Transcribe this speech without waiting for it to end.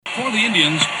for the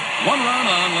Indians. 1 run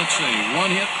on, let's see,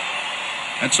 1 hit.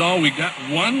 That's all. We got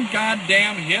 1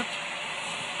 goddamn hit.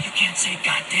 You can't say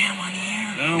goddamn on the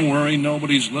air. Don't worry,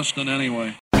 nobody's listening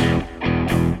anyway.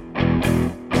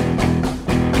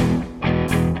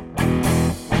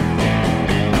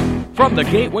 From the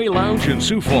Gateway Lounge in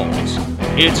Sioux Falls,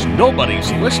 it's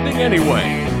Nobody's Listening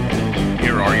Anyway.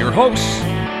 Here are your hosts,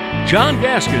 John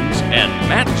Gaskins and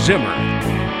Matt Zimmer.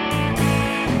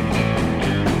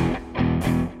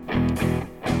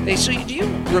 Hey, so do you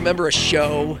remember a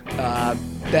show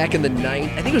back in the I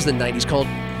think it was the 90s called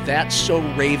That's So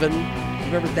Raven?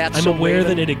 Remember That's So Raven? I'm aware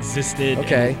that it existed.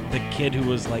 Okay. And the kid who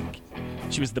was like,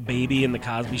 she was the baby in the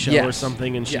Cosby Show Yes. or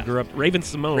something, and she Yeah. grew up. Raven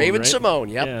Simone. Raven right? Simone,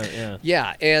 yep.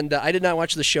 Yeah, and I did not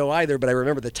watch the show either, but I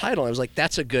remember the title. I was like,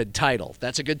 that's a good title.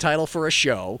 That's a good title for a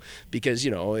show because,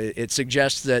 you know, it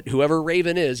suggests that whoever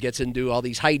Raven is gets into all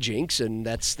these hijinks, and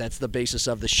that's the basis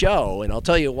of the show. And I'll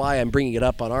tell you why I'm bringing it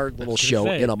up on our little show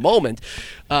in a moment.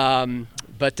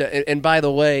 But by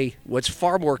the way, what's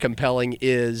far more compelling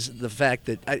is the fact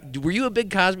that were you a big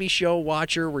Cosby Show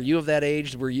watcher? Were you of that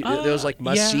age? Were you? There was like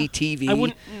must-see TV. I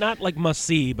wouldn't not like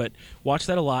must-see, but watched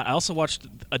that a lot. I also watched.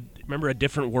 Remember A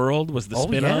Different World was the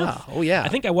spinoff. Oh yeah. I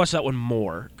think I watched that one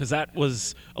more because that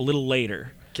was a little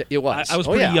later. It was. I was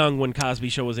pretty young when Cosby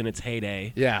Show was in its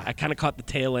heyday. Yeah. I kind of caught the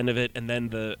tail end of it, and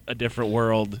then A Different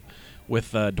World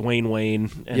with Dwayne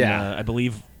Wayne, and I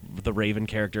believe the Raven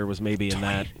character was maybe in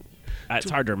that. It's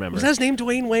hard to remember. Was that his name,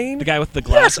 Dwayne Wayne? The guy with the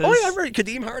glasses? Yes. Oh, yeah, I remember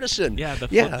Kadeem Hardison. Yeah, the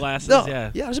flip glasses,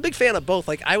 Yeah, I was a big fan of both.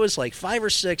 Like, I was like 5 or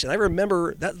 6, and I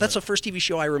remember, that's the first TV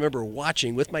show I remember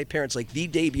watching with my parents, like the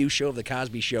debut show of The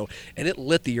Cosby Show, and it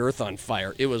lit the earth on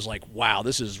fire. It was like, wow,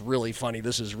 this is really funny,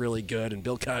 this is really good, and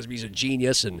Bill Cosby's a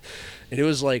genius, and it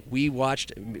was like, we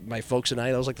watched, my folks and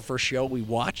I, that was like the first show we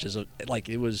watched,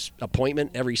 it was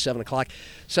appointment every 7 o'clock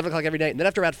every night, and then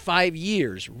after about 5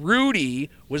 years, Rudy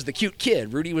was the cute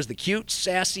kid. Rudy was the cute,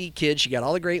 sassy kid. She got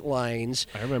all the great lines.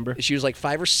 I remember. She was like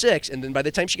 5 or 6, and then by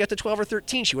the time she got to 12 or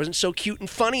 13, she wasn't so cute and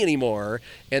funny anymore,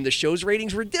 and the show's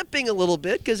ratings were dipping a little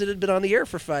bit because it had been on the air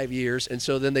for 5 years, and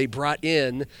so then they had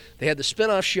the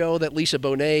spinoff show that Lisa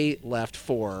Bonet left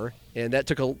for, and that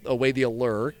took away the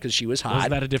allure because she was hot. Was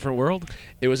that A Different World?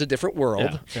 It was A Different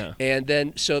World. Yeah. And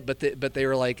then but they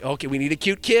were like, okay, we need a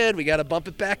cute kid. We got to bump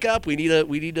it back up. We need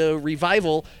a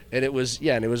revival. And it was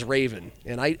Raven.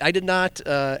 And I did not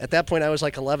at that point I was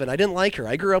like 11. I didn't like her.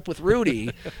 I grew up with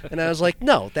Rudy, and I was like,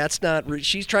 no, that's not.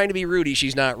 She's trying to be Rudy.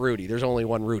 She's not Rudy. There's only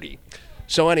one Rudy.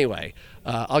 So anyway,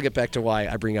 I'll get back to why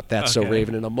I bring up That's So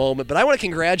Raven in a moment. But I want to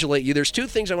congratulate you. There's 2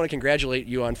 things I want to congratulate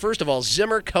you on. First of all,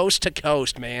 Zimmer coast to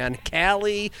coast, man.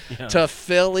 Cali to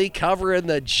Philly, covering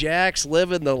the Jacks,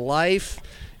 living the life.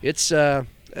 It's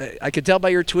I could tell by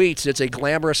your tweets, it's a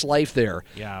glamorous life there.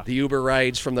 Yeah. The Uber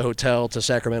rides from the hotel to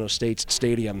Sacramento State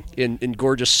Stadium in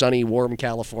gorgeous, sunny, warm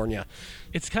California.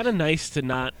 It's kind of nice to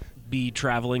not be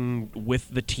traveling with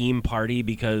the team party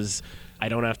because I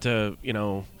don't have to,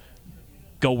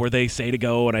 go where they say to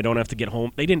go, and I don't have to get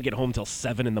home. They didn't get home till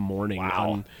 7 in the morning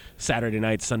on Saturday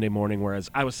night, Sunday morning,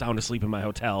 whereas I was sound asleep in my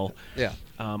hotel. Yeah.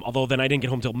 Although then I didn't get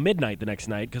home till midnight the next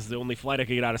night because the only flight I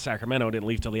could get out of Sacramento didn't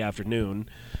leave till the afternoon.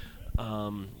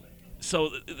 So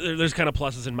there's kind of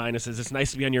pluses and minuses. It's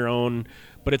nice to be on your own,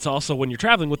 but it's also when you're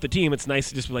traveling with the team, it's nice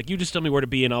to just be like, you just tell me where to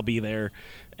be and I'll be there.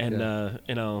 And,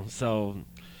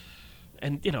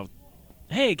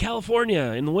 hey,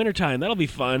 California in the wintertime, that'll be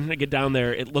fun. I get down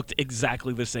there, it looked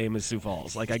exactly the same as Sioux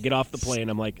Falls. Like, I get off the plane,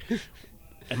 I'm like,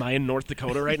 am I in North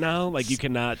Dakota right now? Like, you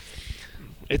cannot.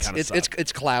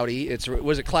 It's cloudy.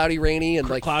 Was it cloudy, rainy, and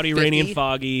like cloudy, 50? rainy, and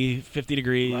foggy, 50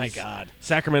 degrees. My God.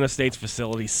 Sacramento State's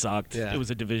facility sucked. Yeah. It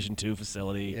was a Division II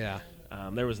facility. Yeah.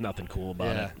 There was nothing cool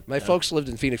about it. My folks lived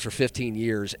in Phoenix for 15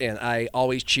 years, and I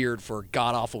always cheered for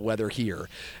god-awful weather here.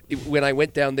 When I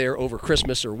went down there over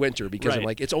Christmas or winter, because I'm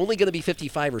like, it's only going to be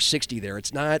 55 or 60 there.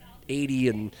 It's not 80,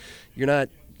 and you're not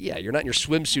in your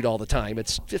swimsuit all the time.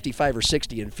 It's 55 or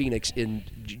 60 in Phoenix in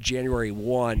January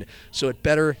 1, so it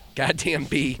better goddamn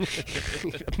be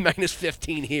minus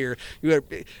 15 here.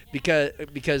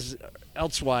 Because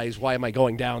elsewise, why am I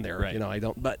going down there? Right. I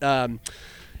don't. But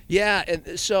yeah,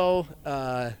 and so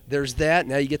there's that.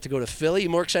 Now you get to go to Philly. You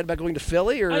more excited about going to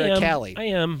Philly or Cali? I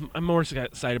am. I'm more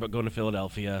excited about going to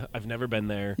Philadelphia. I've never been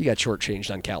there. You got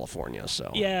shortchanged on California, so.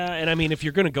 Yeah, and I mean, if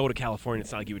you're going to go to California,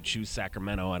 it's not like you would choose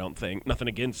Sacramento, I don't think. Nothing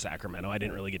against Sacramento. I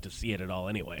didn't really get to see it at all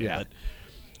anyway. Yeah.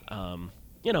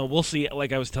 But, we'll see.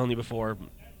 Like I was telling you before,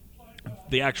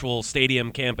 the actual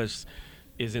stadium campus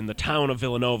is in the town of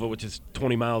Villanova, which is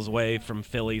 20 miles away from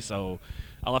Philly, so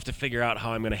I'll have to figure out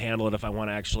how I'm going to handle it if I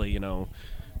want to actually,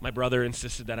 My brother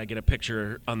insisted that I get a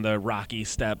picture on the Rocky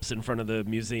steps in front of the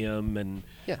museum, and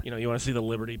Yeah. you want to see the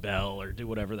Liberty Bell or do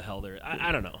whatever the hell there.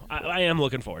 I don't know. I am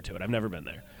looking forward to it. I've never been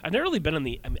there. I've never really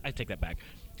been I take that back.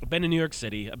 I've been to New York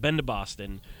City. I've been to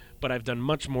Boston, but I've done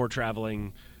much more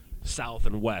traveling south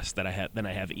and west than I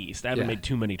have east. I haven't made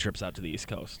too many trips out to the East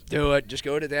Coast. Do it. Just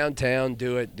go to downtown.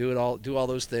 Do it. Do all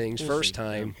those things. First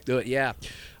time. Do it. Yeah.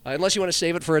 Unless you want to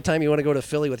save it for a time you want to go to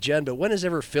Philly with Jen. But when is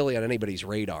ever Philly on anybody's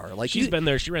radar? Like she's been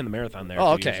there. She ran the marathon there.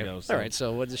 Oh, a few okay. years ago, so. All right.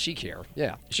 So what does she care?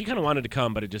 Yeah. She kind of wanted to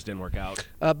come, but it just didn't work out.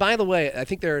 By the way, I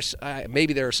think there's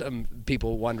maybe there are some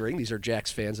people wondering. These are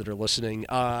Jack's fans that are listening.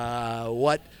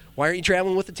 Why aren't you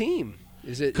traveling with the team?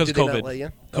 Is it because did they COVID? not let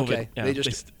you? COVID. Okay. Yeah, They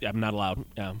just I'm not allowed.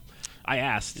 Yeah. I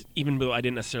asked, even though I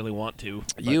didn't necessarily want to.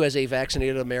 you as a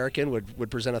vaccinated American would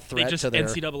present a threat They just to their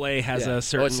NCAA has Yeah. a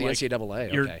certain it's the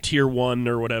NCAA. you're Okay. tier 1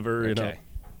 or whatever. You know. Okay.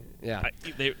 Yeah.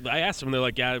 I asked them. They're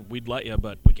like, yeah, we'd let you,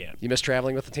 but we can't. You miss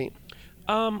traveling with the team?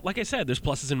 Like I said, there's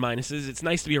pluses and minuses. It's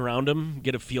nice to be around them,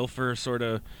 get a feel for sort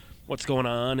of what's going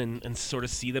on, and sort of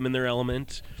see them in their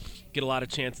element. Get a lot of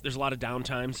chance. There's a lot of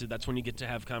downtime, so that's when you get to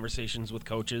have conversations with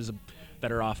coaches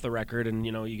that are off the record, and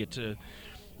you get to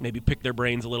maybe pick their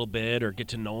brains a little bit or get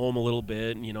to know them a little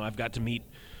bit. And, I've got to meet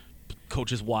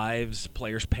coaches' wives,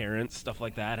 players' parents, stuff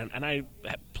like that, and I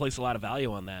place a lot of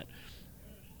value on that.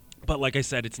 But like I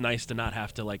said, it's nice to not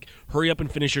have to hurry up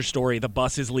and finish your story. The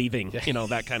bus is leaving,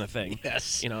 that kind of thing.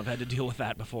 Yes. I've had to deal with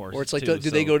that before. Or it's like, too, do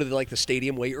they go to the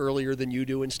stadium way earlier than you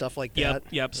do and stuff like that?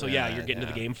 Yep. So you're getting to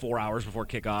the game 4 hours before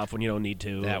kickoff when you don't need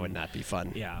to. That would not be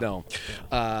fun. Yeah. No.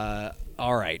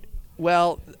 All right.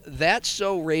 Well, that's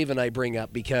so Raven I bring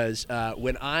up because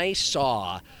when I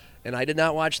saw, and I did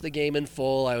not watch the game in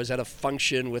full, I was at a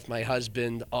function with my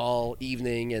husband all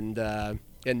evening and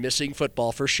missing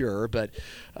football for sure, but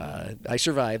I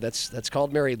survived. That's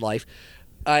called married life.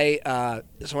 So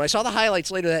when I saw the highlights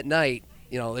later that night,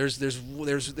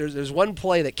 there's one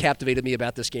play that captivated me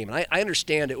about this game. And I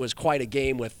understand it was quite a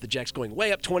game with the Jacks going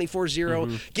way up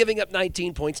 24-0, giving up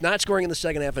 19 points, not scoring in the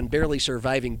second half, and barely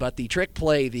surviving. But the trick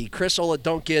play, the Chris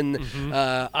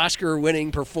Oladuncan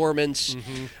Oscar-winning performance,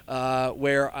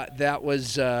 where that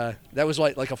was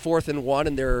like a 4th and 1,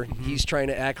 and he's trying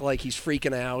to act like he's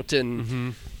freaking out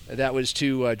and. That was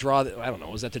to draw. I don't know.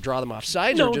 Was that to draw them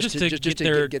offside, No, or just to take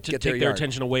their yard?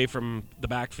 attention away from the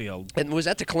backfield. And was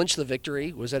that to clinch the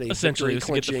victory? Was that a Essentially,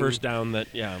 victory to get the first down?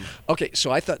 Okay, so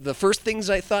I thought the first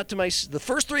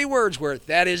 3 words were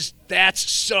that's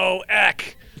so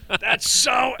eck. That's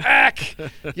so Eck,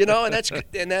 and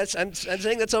I'm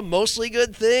saying that's a mostly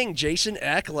good thing. Jason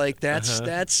Eck,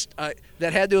 that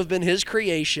had to have been his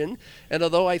creation. And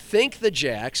although I think the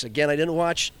Jacks, again, I didn't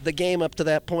watch the game up to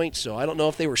that point, so I don't know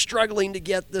if they were struggling to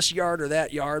get this yard or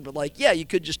that yard. But you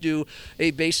could just do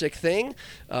a basic thing,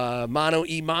 mano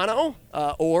y mano,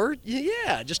 or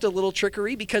just a little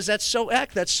trickery because that's so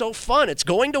Eck. That's so fun. It's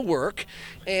going to work,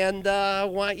 and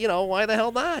why the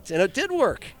hell not? And it did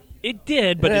work. It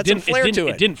did, but it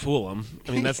didn't fool him.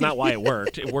 I mean, that's not why it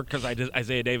worked. It worked because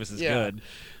Isaiah Davis is good,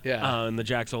 and the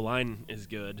Jacks O-line is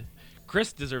good.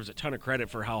 Chris deserves a ton of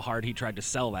credit for how hard he tried to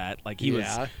sell that. He was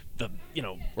the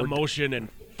emotion and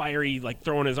fiery,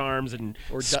 throwing his arms and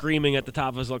screaming at the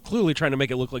top of his lungs, clearly trying to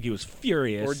make it look like he was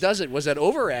furious. Or was that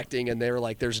overacting? And they were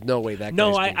like, "There's no way that."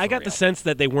 No, guy's I got the sense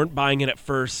that they weren't buying it at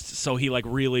first, so he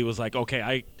really was like,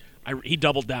 okay, he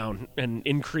doubled down and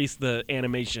increased the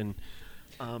animation.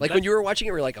 When you were watching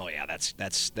it, we were like, "Oh yeah, that's."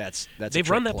 They've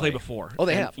run that play before. Oh,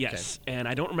 they have. Yes, okay. And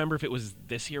I don't remember if it was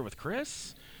this year with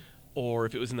Chris, or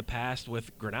if it was in the past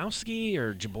with Gronowski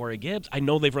or Jabari Gibbs. I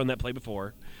know they've run that play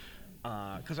before,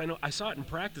 because I saw it in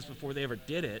practice before they ever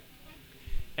did it.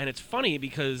 And it's funny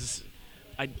because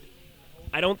I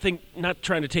don't think, not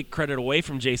trying to take credit away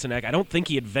from Jason Eck, I don't think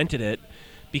he invented it,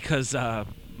 because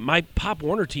my Pop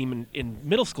Warner team in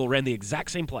middle school ran the exact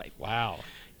same play. Wow.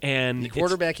 And the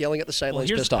quarterback yelling at the sidelines,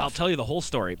 pissed off. I'll tell you the whole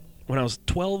story. When I was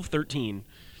 12, 13,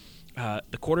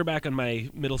 the quarterback on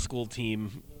my middle school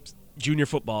team, junior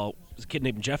football, was a kid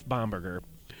named Jeff Bomberger,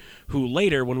 who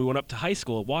later, when we went up to high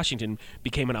school at Washington,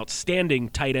 became an outstanding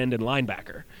tight end and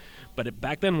linebacker. But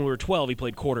back then, when we were 12, he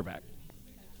played quarterback.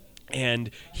 And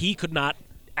he could not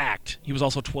act. He was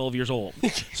also 12 years old.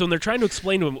 So when they're trying to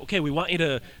explain to him, okay, we want you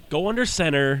to go under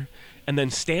center and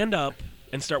then stand up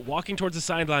and start walking towards the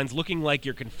sidelines looking like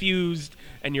you're confused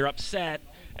and you're upset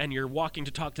and you're walking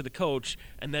to talk to the coach,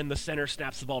 and then the center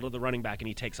snaps the ball to the running back and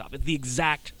he takes off. It's the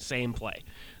exact same play.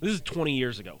 This is 20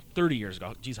 years ago, 30 years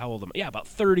ago. Geez, how old am I? Yeah, about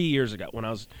 30 years ago when I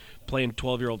was playing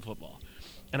 12-year-old football.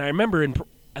 And I remember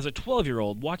as a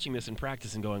 12-year-old watching this in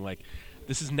practice and going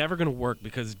this is never going to work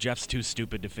because Jeff's too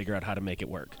stupid to figure out how to make it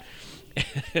work.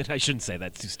 And I shouldn't say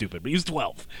that's too stupid, but he was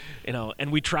 12,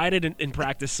 and we tried it in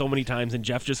practice so many times, and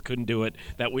Jeff just couldn't do it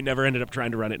that we never ended up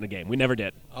trying to run it in a game. We never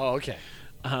did. Oh, okay.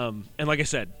 And like I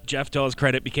said, Jeff, to his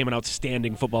credit, became an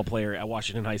outstanding football player at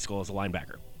Washington High School as a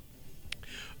linebacker.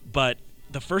 But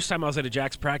the first time I was at a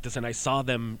Jacks practice and I saw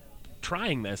them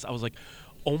trying this, I was like,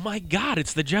 oh my God,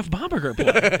 it's the Jeff Bomberger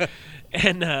play.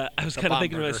 And I was kind of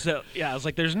thinking to myself, I was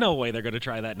like, there's no way they're going to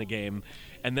try that in a game.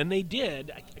 And then they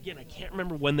did. Again, I can't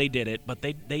remember when they did it, but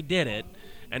they did it.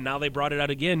 And now they brought it out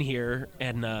again here.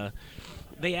 And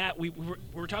we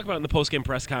were talking about it in the post-game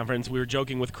press conference. We were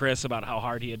joking with Chris about how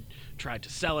hard he had tried to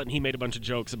sell it, and he made a bunch of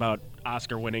jokes about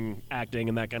Oscar-winning acting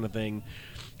and that kind of thing.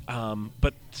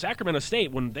 But Sacramento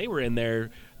State, when they were in there,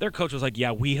 their coach was like,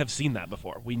 yeah, we have seen that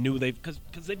before. We knew because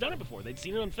they've done it before. They'd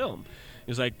seen it on film.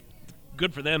 He was like,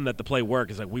 good for them that the play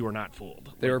worked. It's like, we were not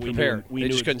fooled. They were prepared. They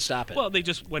just couldn't stop it. Well, they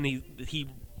just, when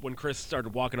Chris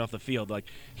started walking off the field, like,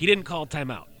 he didn't call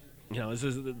timeout.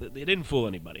 They didn't fool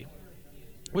anybody,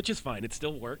 which is fine. It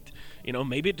still worked.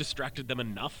 Maybe it distracted them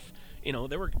enough.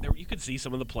 You could see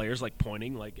some of the players, like,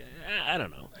 pointing, like, I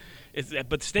don't know.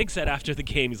 But Stig said after the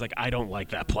game, he's like, I don't like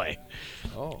that play.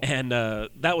 Oh. And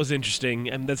that was interesting,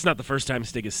 and that's not the first time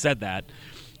Stig has said that.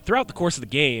 Throughout the course of the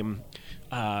game,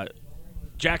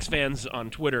 Jacks fans on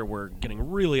Twitter were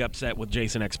getting really upset with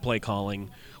Jason X play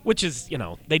calling, which is,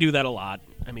 they do that a lot.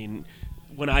 I mean,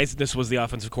 when Eisness was the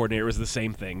offensive coordinator, it was the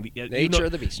same thing. Nature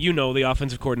of the beast. The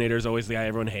offensive coordinator is always the guy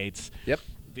everyone hates. Yep.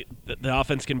 The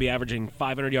offense can be averaging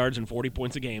 500 yards and 40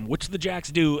 points a game, which the Jacks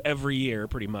do every year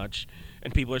pretty much,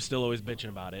 and people are still always bitching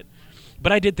about it.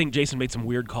 But I did think Jason made some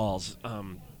weird calls,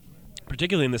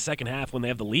 particularly in the second half when they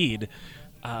have the lead,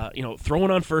 throwing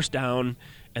on first down,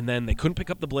 and then they couldn't pick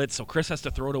up the blitz, so Chris has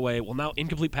to throw it away. Well, now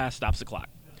incomplete pass stops the clock.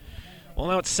 Well,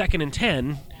 now it's 2nd and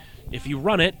 10. If you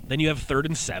run it, then you have 3rd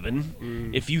and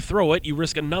 7. If you throw it, you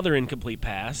risk another incomplete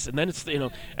pass, and then it's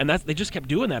and they just kept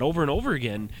doing that over and over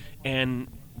again. And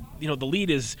the lead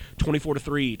is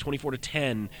 24-3,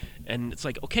 24-10, and it's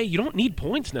like, okay, you don't need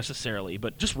points necessarily,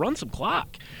 but just run some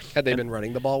clock. Had they been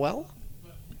running the ball well?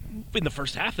 In the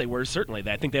first half, they were, certainly.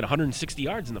 I think they had 160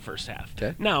 yards in the first half.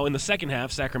 Okay. Now, in the second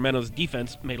half, Sacramento's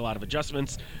defense made a lot of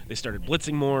adjustments. They started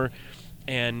blitzing more.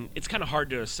 And it's kind of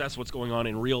hard to assess what's going on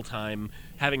in real time.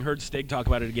 Having heard Stig talk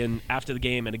about it again after the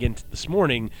game and again this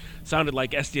morning, sounded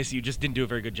like SDSU just didn't do a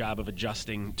very good job of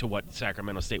adjusting to what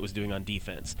Sacramento State was doing on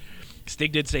defense.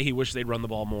 Stig did say he wished they'd run the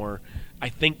ball more.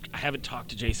 I haven't talked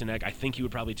to Jason Eck. I think he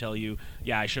would probably tell you,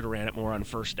 yeah, I should have ran it more on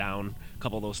first down a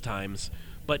couple of those times.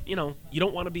 But, you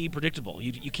don't want to be predictable.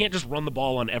 You can't just run the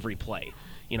ball on every play.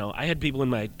 I had people in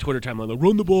my Twitter timeline like,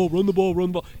 run the ball, run the ball, run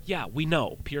the ball. Yeah, we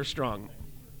know. Pierre Strong.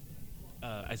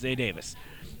 Isaiah Davis.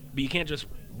 But you can't just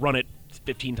run it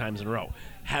 15 times in a row.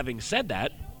 Having said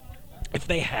that, if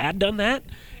they had done that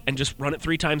and just run it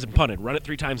 3 times and punted, run it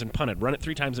 3 times and punted, run it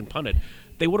 3 times and punted,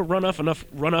 they would have run off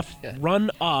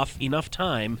enough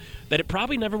time that it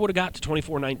probably never would have got to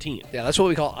 24-19. Yeah, that's what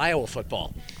we call Iowa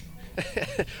football.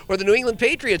 Or the New England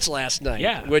Patriots last night.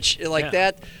 Yeah. Which,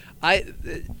 that,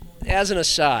 as an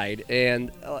aside,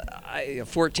 and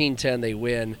 14-10 they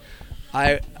win,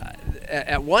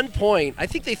 at one point, I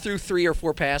think they threw 3 or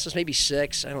 4 passes, maybe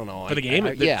 6. I don't know. For the game?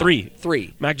 Yeah,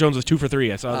 3. Mac Jones was 2 for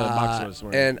 3. I saw the box score this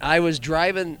morning. And I was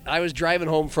driving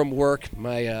home from work,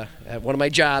 at one of my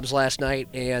jobs last night,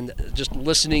 and just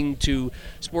listening to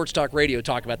Sports Talk Radio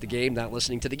talk about the game, not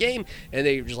listening to the game, and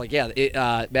they were just like,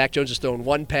 Mac Jones has thrown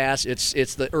 1 pass.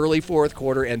 It's the early 4th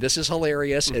quarter, and this is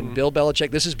hilarious. Mm-hmm. And Bill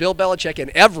Belichick, this is Bill Belichick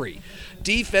and every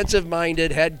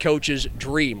defensive-minded head coach's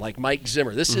dream, like Mike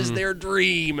Zimmer. This is their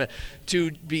dream,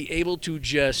 to be able to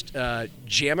just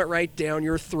jam it right down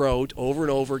your throat over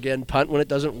and over again, punt when it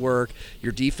doesn't work,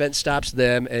 your defense stops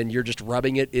them, and you're just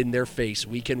rubbing it in their face.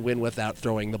 We can win without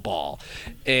throwing the ball.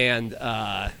 And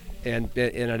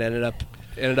it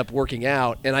ended up working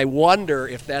out. And I wonder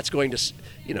if that's going to,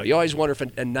 you always wonder if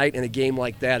a night in a game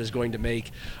like that is going to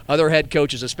make other head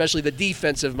coaches, especially the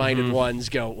defensive-minded ones,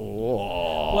 go,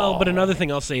 oh. Well, but another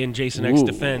thing I'll say in Jason Eck's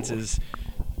defense is,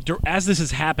 as this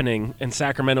is happening and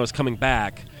Sacramento is coming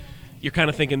back, you're kind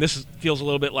of thinking this feels a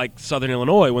little bit like Southern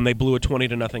Illinois when they blew a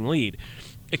 20-0 lead.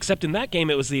 Except in that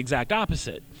game, it was the exact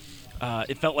opposite.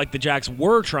 It felt like the Jacks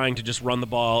were trying to just run the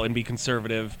ball and be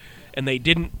conservative, and they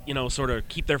didn't, sort of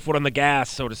keep their foot on the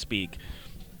gas, so to speak.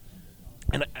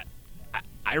 And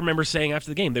I remember saying after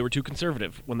the game they were too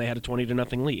conservative when they had a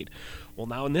 20-0 lead. Well,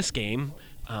 now in this game,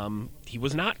 he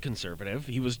was not conservative.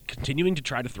 He was continuing to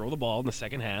try to throw the ball in the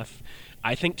second half.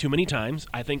 I think too many times.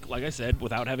 I think, like I said,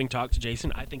 without having talked to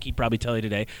Jason, I think he'd probably tell you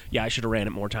today, yeah, I should have ran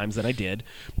it more times than I did.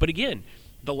 But again,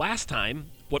 the last time,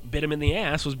 what bit him in the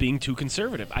ass was being too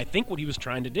conservative. I think what he was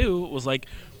trying to do was like,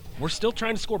 we're still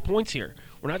trying to score points here.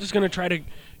 We're not just going to try to,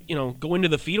 go into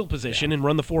the fetal position and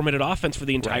run the 4-minute offense for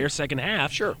the entire second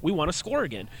half. Sure. We want to score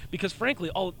again. Because, frankly,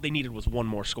 all they needed was one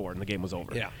more score, and the game was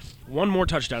over. Yeah. One more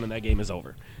touchdown, and that game is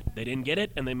over. They didn't get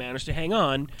it, and they managed to hang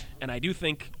on. And I do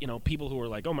think, people who are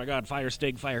like, oh, my God, fire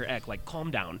Stig, fire Eck, like,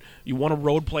 calm down. You won a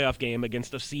road playoff game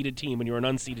against a seeded team when you're an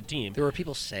unseeded team. There were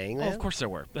people saying that? Oh, of course there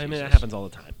were. I mean, that happens all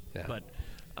the time. Yeah. But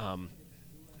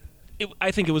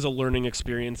I think it was a learning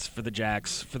experience for the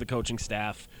Jacks, for the coaching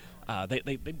staff.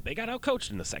 They got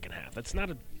outcoached in the second half. That's not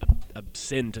a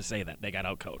sin to say that. They got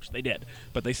outcoached. They did.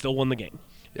 But they still won the game.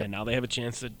 Yep. And now they have a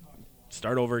chance to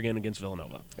start over again against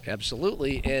Villanova.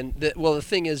 Absolutely. And, the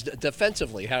thing is,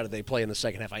 defensively, how did they play in the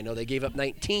second half? I know they gave up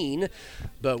 19,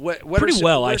 but what Pretty are some,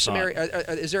 well, what I are some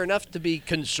thought. is there enough to be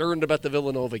concerned about the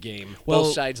Villanova game, Well,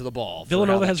 both sides of the ball?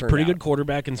 Villanova has a pretty good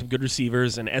quarterback and some good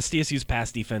receivers, and SDSU's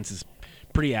pass defense is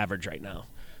pretty average right now.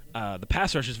 The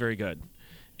pass rush is very good,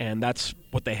 and that's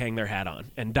what they hang their hat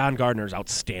on. And Don Gardner is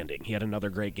outstanding. He had another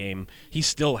great game. He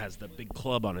still has the big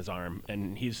club on his arm,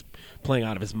 and he's playing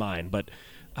out of his mind. But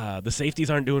the safeties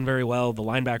aren't doing very well. The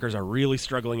linebackers are really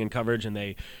struggling in coverage, and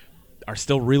they are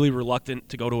still really reluctant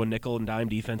to go to a nickel and dime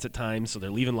defense at times, so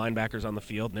they're leaving linebackers on the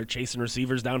field, and they're chasing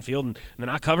receivers downfield, and they're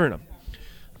not covering them.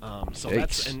 So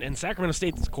that's and Sacramento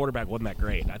State's quarterback wasn't that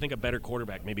great. I think a better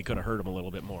quarterback maybe could have hurt him a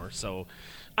little bit more. So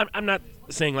I'm not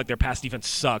saying like their pass defense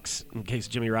sucks, in case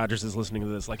Jimmy Rogers is listening to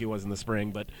this like he was in the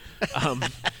spring, but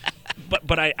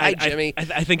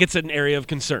I think it's an area of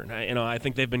concern. I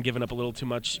think they've been giving up a little too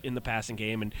much in the passing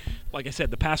game, and like I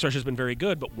said, the pass rush has been very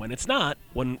good, but when it's not,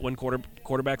 when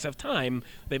quarterbacks have time,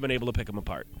 they've been able to pick them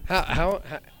apart.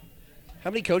 How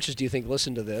many coaches do you think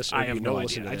listen to this? Or I have no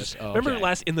idea.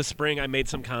 Remember in the spring I made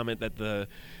some comment that the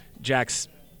Jacks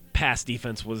pass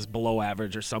defense was below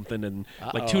average or something, and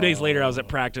like 2 days later I was at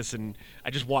practice and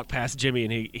I just walked past Jimmy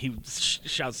and he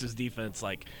shouts his defense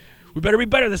like, "We better be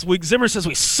better this week. Zimmer says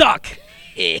we suck."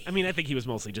 I mean, I think he was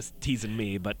mostly just teasing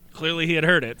me, but clearly he had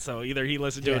heard it, so either he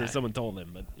listened to it or someone told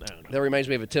him, but I don't know. That reminds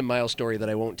me of a Tim Miles story that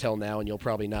I won't tell now, and you'll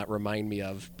probably not remind me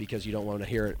of because you don't want to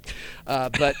hear it.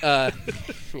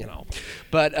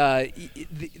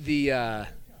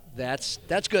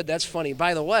 That's good. That's funny.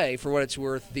 By the way, for what it's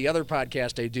worth, the other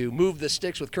podcast I do, Move the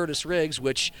Sticks with Curtis Riggs,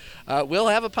 which will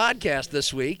have a podcast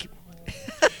this week.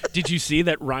 Did you see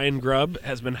that Ryan Grubb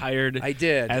has been hired I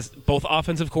did. as both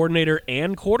offensive coordinator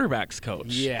and quarterbacks coach?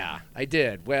 Yeah, I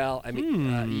did. Well, I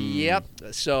mean, yep.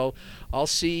 So I'll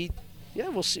see. Yeah,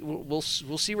 we'll see. We'll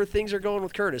see where things are going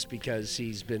with Curtis because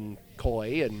he's been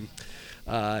coy and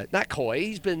not coy.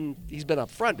 He's been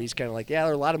up front, but he's kind of like, yeah,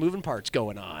 there are a lot of moving parts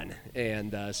going on,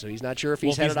 and so he's not sure if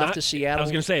he's headed off to Seattle. I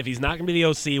was going to say if he's not going to be the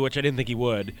OC, which I didn't think he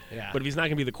would, yeah. But if he's not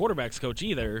going to be the quarterbacks coach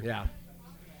either, yeah.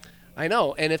 I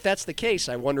know, and if that's the case,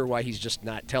 I wonder why he's just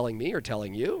not telling me or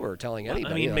telling you or telling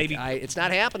anybody. I mean, maybe it's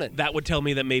not happening. That would tell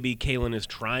me that maybe Kalen is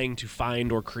trying to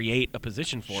find or create a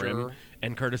position for him,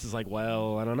 and Curtis is like,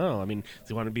 well, I don't know. I mean, does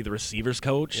he want to be the receivers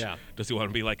coach? Yeah. Does he want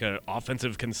to be like an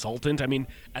offensive consultant? I mean,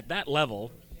 at that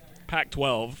level,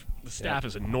 Pac-12, the staff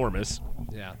is enormous.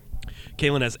 Yeah.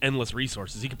 Kalen has endless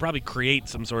resources. He could probably create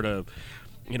some sort of,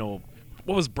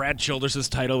 what was Brad Childress'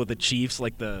 title with the Chiefs,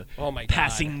 like the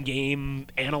passing game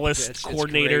analyst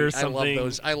coordinator or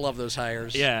something? I love those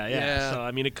hires. Yeah. So, I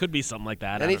mean, it could be something like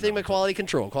that. Anything but quality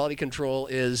control. Quality control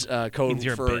is code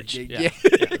you're for... a bitch.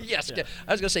 Yes. Yeah.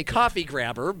 I was going to say coffee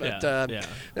grabber, but that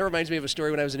reminds me of a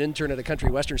story when I was an intern at a country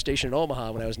western station in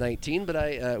Omaha when I was 19,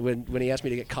 but when he asked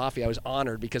me to get coffee, I was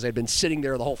honored because I'd been sitting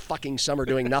there the whole fucking summer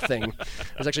doing nothing.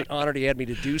 I was actually honored he had me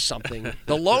to do something.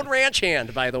 The Lone Ranch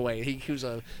Hand, by the way. He was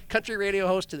a country radio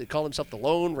host that called himself the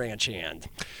Lone Ranch Hand.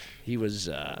 He was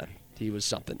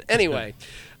something. Anyway,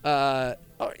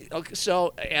 okay,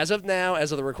 so as of now,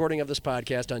 as of the recording of this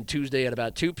podcast on Tuesday at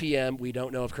about 2 p.m., we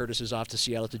don't know if Curtis is off to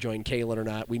Seattle to join Kalen or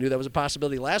not. We knew that was a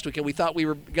possibility last week, and we thought we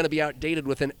were going to be outdated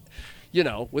within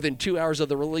 2 hours of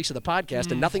the release of the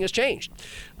podcast, and nothing has changed.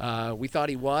 We thought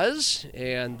he was,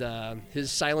 and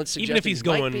his silence suggested even if he's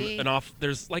going an off,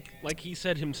 there's like he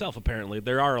said himself. Apparently,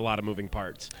 there are a lot of moving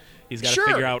parts. He's got to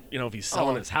figure out, if he's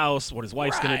selling his house, what his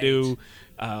wife's going to do,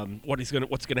 what's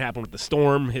going to happen with the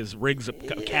Storm, his Riggs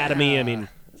Academy. I mean,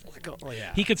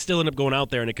 he could still end up going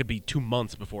out there, and it could be 2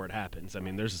 months before it happens. I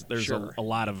mean, there's a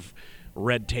lot of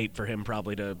red tape for him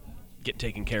probably to get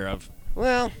taken care of.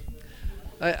 Well,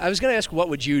 I was going to ask what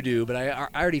would you do, but I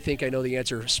already think I know the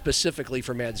answer specifically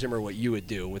for Matt Zimmer what you would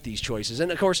do with these choices. And,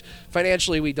 of course,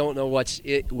 financially we don't know what's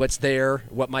there,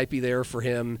 what might be there for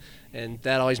him, and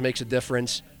that always makes a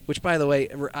difference. Which, by the way,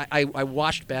 I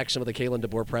watched back some of the Kalen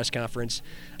DeBoer press conference.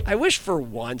 I wish for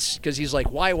once, because he's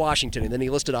like, why Washington? And then he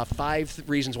listed off 5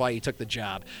 reasons why he took the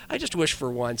job. I just wish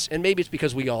for once, and maybe it's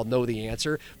because we all know the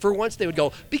answer, for once they would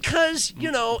go, because,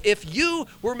 if you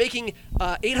were making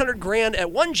 $800,000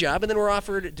 at one job and then we're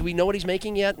offered, do we know what he's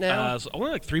making yet now? It's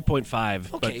only like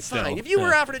 3.5. Okay, but still, fine. If you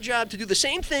were offered a job to do the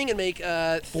same thing and make 3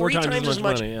 times times as as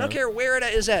much, money, yeah. I don't care where it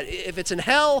is at. If it's in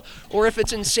hell or if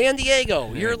it's in San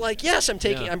Diego, you're like, yes,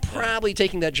 I'm probably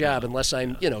taking that job unless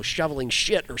I'm, shoveling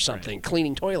shit or something,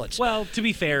 cleaning toilets. Well, to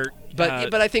be fair,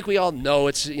 but I think we all know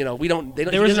it's we don't. They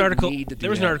don't. There was an article. Need to do There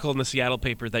was an that. article in the Seattle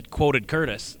paper that quoted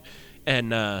Curtis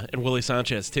and Willie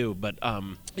Sanchez too, but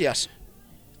Yes.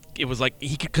 it was like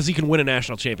because he can win a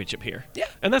national championship here. Yeah.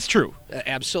 And that's true.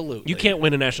 Absolutely. You can't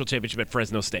win a national championship at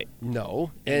Fresno State.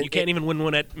 No, And you can't even win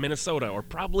one at Minnesota or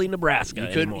probably Nebraska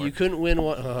anymore. You couldn't win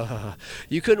one.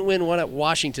 You couldn't win one at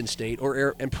Washington State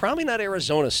and probably not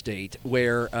Arizona State,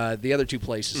 where the other 2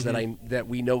 places that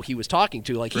we know he was talking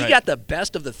to. Like he Right. got the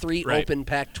best of the 3 Right. open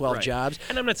Pac-12 Right. jobs.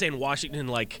 And I'm not saying Washington,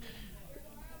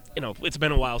 it's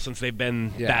been a while since they've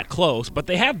been that close, but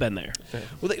they have been there.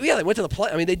 Well, they went to the play.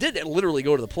 I mean, they did literally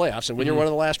go to the playoffs. And when you're one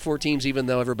of the last 4 teams, even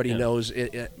though everybody knows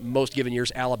most given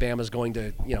years Alabama's going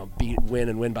to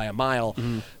win by a mile,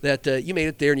 that you made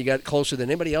it there and you got closer than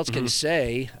anybody else can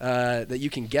say that you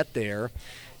can get there.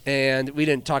 And we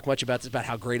didn't talk much about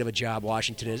how great of a job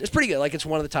Washington is. It's pretty good. Like, it's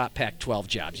one of the top Pac-12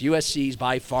 jobs. USC's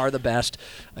by far the best.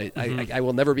 I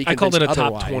will never be I convinced called it a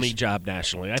otherwise. top 20 job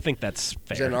nationally. I think that's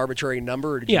fair. Is that an arbitrary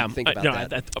number, or did yeah, you think about no,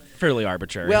 that? that's fairly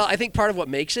arbitrary. Well, I think part of what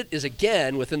makes it is,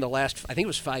 again, within the last, I think it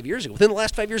was 5 years ago, within the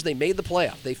last 5 years, they made the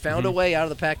playoff. They found a way out of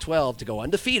the Pac-12 to go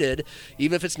undefeated,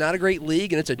 even if it's not a great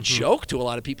league, and it's a joke to a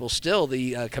lot of people still.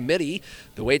 The committee,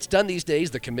 the way it's done these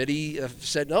days, the committee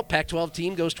said, no, Pac-12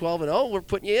 team goes 12-0, we're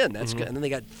putting you in. That's good. And then they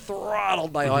got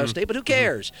throttled by Ohio State, but who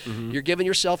cares? You're giving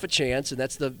yourself a chance, and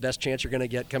that's the best chance you're going to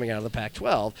get coming out of the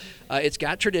Pac-12. It's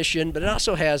got tradition, but it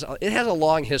also has a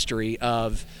long history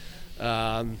of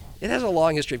kind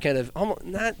of almost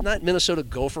not Minnesota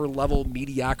Gopher level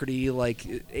mediocrity like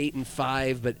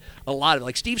 8-5, but a lot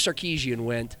of Steve Sarkisian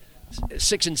went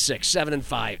 6-6,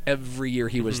 7-5 every year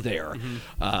he was there,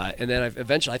 and then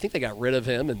eventually I think they got rid of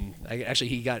him, and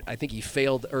he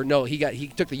failed, or no, he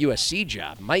took the USC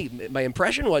job. My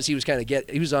impression was he was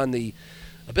on the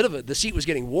seat was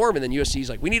getting warm, and then USC's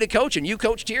like, we need a coach, and you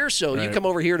coached here, so you come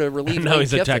over here to relieve. No,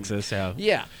 he's Lane at Kiffin. Texas, yeah.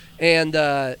 Yeah, and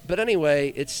but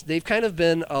anyway, they've kind of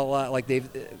been a lot like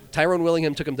Tyrone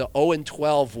Willingham took him to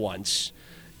 0-12 once.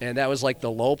 And that was like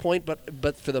the low point,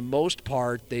 but for the most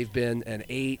part, they've been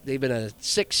a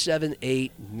 6, 7,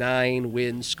 8, 9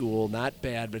 win school. Not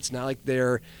bad, but it's not like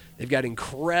they've got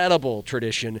incredible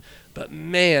tradition. But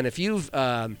man, if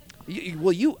I'm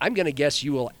going to guess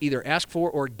you will either ask for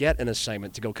or get an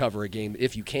assignment to go cover a game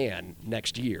if you can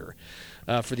next year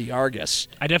for the Argus.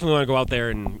 I definitely want to go out there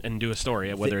and do a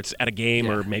story, whether it's at a game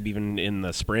or maybe even in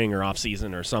the spring or off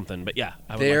season or something. But yeah,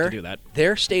 I would like to do that.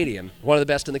 Their stadium, one of the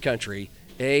best in the country.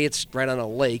 A, it's right on a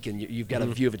lake, and you've got a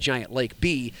view of a giant lake.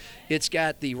 B, it's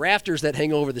got the rafters that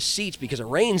hang over the seats because it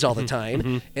rains all the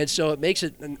time, and so it makes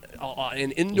it an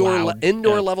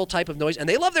indoor level type of noise. And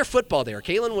they love their football there.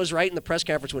 Kalen was right in the press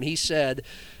conference when he said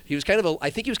he was kind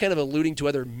of alluding to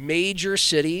other major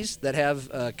cities that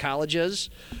have colleges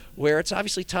where it's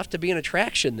obviously tough to be an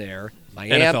attraction there.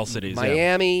 NFL cities,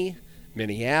 Miami.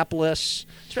 Minneapolis,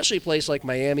 especially a place like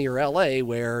Miami or LA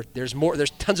where there's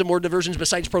tons of more diversions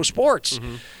besides pro sports.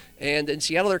 And in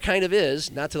Seattle there kind of is,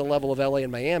 not to the level of LA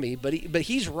and Miami, but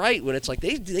he's right when it's like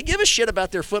they give a shit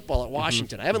about their football at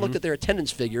Washington. I haven't looked at their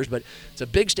attendance figures, but it's a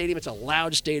big stadium, it's a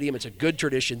loud stadium, it's a good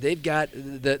tradition. They've got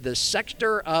the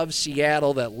sector of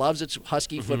Seattle that loves its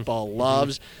Husky football,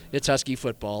 loves its Husky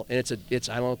football, and it's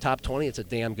I don't know, top 20, it's a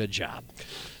damn good job.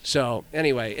 So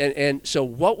anyway, and so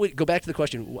what would go back to the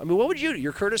question? I mean, what would you do?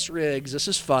 You're Curtis Riggs. This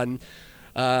is fun.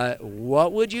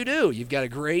 What would you do? You've got a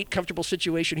great, comfortable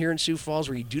situation here in Sioux Falls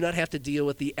where you do not have to deal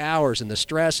with the hours and the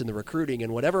stress and the recruiting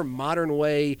and whatever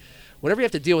you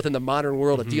have to deal with in the modern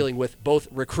world of dealing with both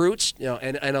recruits,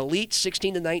 and elite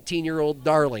 16 to 19-year-old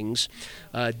darlings,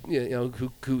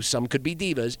 who some could be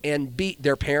divas, and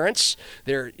their parents,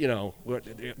 their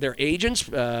agents,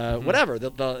 whatever,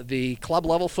 the club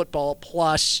level football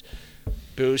plus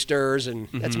boosters, and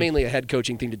that's mainly a head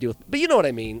coaching thing to deal with. But you know what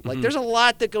I mean? Like, there's a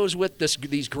lot that goes with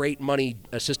these great money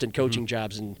assistant coaching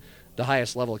jobs in the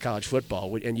highest level of college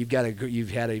football, and you've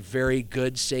had a very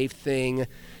good, safe thing,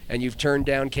 and you've turned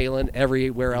down Kalen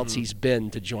everywhere else he's been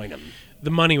to join him.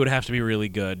 The money would have to be really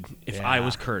good if I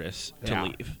was Curtis to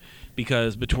leave,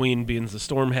 because between being the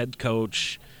Storm head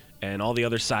coach and all the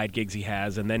other side gigs he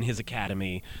has, and then his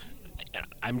academy,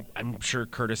 I'm sure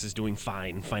Curtis is doing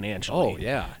fine financially. Oh,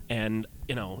 yeah. And,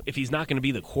 if he's not going to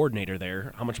be the coordinator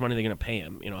there, how much money are they going to pay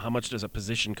him? How much does a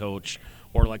position coach,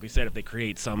 or like we said, if they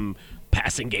create some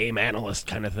passing game analyst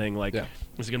kind of thing, is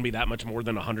it going to be that much more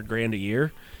than $100,000 a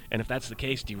year? And if that's the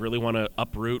case, do you really want to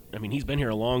uproot? I mean, he's been here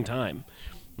a long time.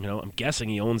 I'm guessing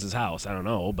he owns his house. I don't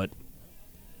know, but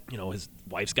his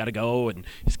wife's got to go, and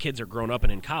his kids are grown up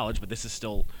and in college, but this is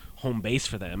still home base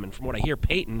for them. And from what I hear,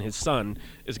 Peyton, his son,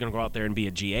 is going to go out there and be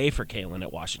a GA for Kalen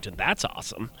at Washington. That's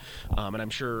awesome. And I'm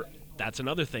sure that's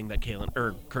another thing that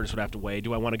Curtis would have to weigh.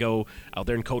 Do I want to go out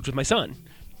there and coach with my son?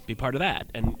 Be part of that.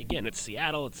 And again, it's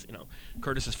Seattle. It's,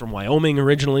 Curtis is from Wyoming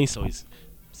originally, so he's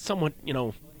somewhat,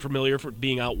 familiar for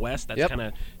being out west. That's kind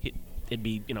of... It'd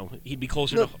be, he'd be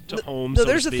closer to home. No,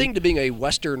 there's a thing to being a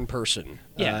Western person.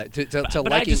 Yeah.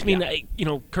 But I just mean,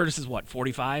 Curtis is what,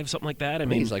 45, something like that? I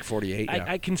mean, he's like 48. Yeah.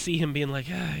 I can see him being like,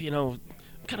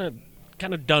 kind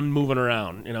of done moving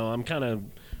around. I'm kind of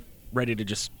ready to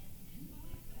just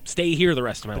stay here the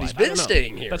rest of my life. He's been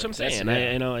staying here. That's what I'm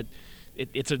saying.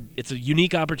 It's a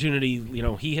unique opportunity.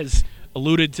 He has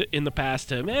alluded to in the past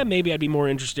to, maybe I'd be more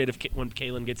interested when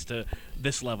Kalen gets to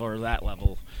this level or that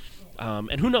level.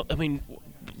 And who knows? I mean,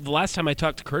 the last time I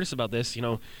talked to Curtis about this, he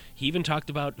even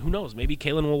talked about, who knows, maybe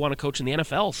Kalen will want to coach in the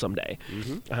NFL someday.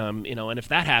 Mm-hmm. And if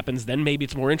that happens, then maybe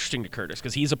it's more interesting to Curtis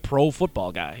because he's a pro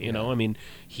football guy. I mean,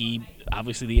 he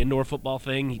obviously the indoor football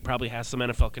thing, he probably has some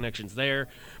NFL connections there,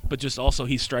 but just also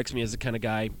he strikes me as the kind of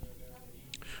guy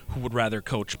who would rather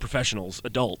coach professionals,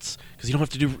 adults, because you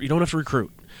don't have to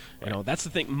recruit. Right. That's the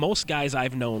thing. Most guys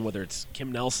I've known, whether it's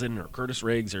Kim Nelson or Curtis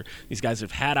Riggs or these guys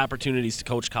have had opportunities to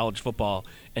coach college football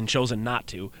and chosen not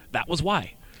to. That was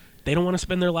why. They don't want to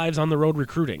spend their lives on the road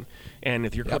recruiting. And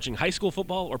if you're coaching high school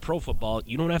football or pro football,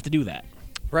 you don't have to do that.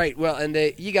 Right. Well, and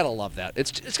you gotta love that.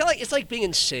 It's like being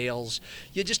in sales.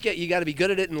 You got to be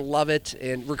good at it and love it.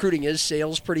 And recruiting is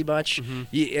sales pretty much.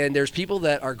 Mm-hmm. And there's people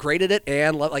that are great at it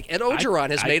and like Ed Orgeron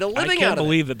has made a living out of it. I can't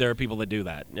believe that there are people that do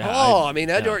that. Yeah,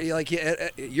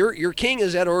 your king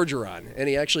is Ed Orgeron, and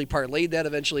he actually parlayed that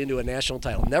eventually into a national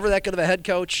title. Never that good of a head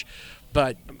coach.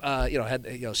 But had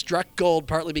struck gold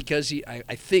partly because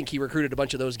I think he recruited a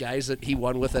bunch of those guys that he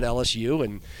won with at LSU,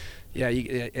 and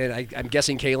I'm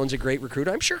guessing Kalen's a great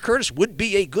recruiter. I'm sure Curtis would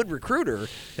be a good recruiter.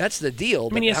 That's the deal.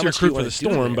 I mean, he has to recruit for the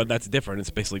Storm, but that's different. It's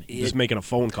basically just making a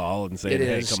phone call and saying,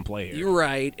 "Hey, come play here." You're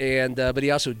right, and but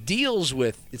he also deals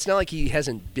with. It's not like he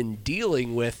hasn't been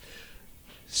dealing with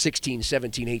 16,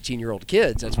 17, 18-year-old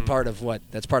kids. That's part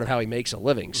of how he makes a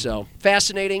living. So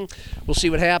fascinating. We'll see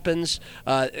what happens.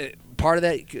 Part of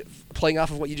that, playing off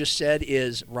of what you just said,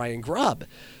 is Ryan Grubb,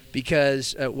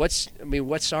 because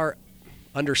what's our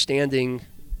understanding,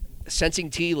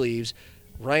 sensing tea leaves?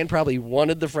 Ryan probably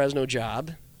wanted the Fresno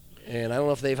job, and I don't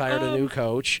know if they've hired a new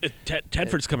coach.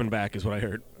 Tedford's coming back, is what I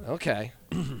heard. Okay.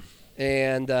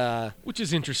 And which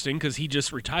is interesting because he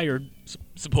just retired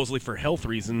supposedly for health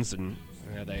reasons, and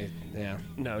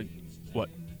no, what?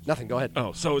 Nothing. Go ahead.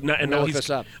 Oh, so now look this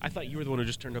up. I thought you were the one who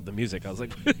just turned up the music. I was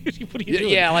like, what are you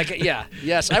doing?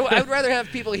 Yes. I would rather have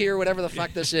people hear whatever the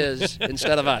fuck this is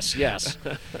instead of us. Yes.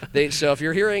 So if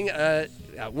you're hearing,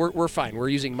 we're fine. We're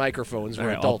using microphones. We're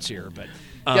adults here, but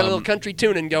got a little country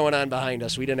tuning going on behind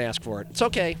us. We didn't ask for it. It's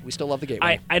okay. We still love the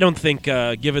Gateway. I don't think,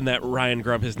 given that Ryan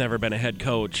Grubb has never been a head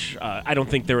coach, I don't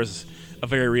think there was a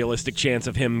very realistic chance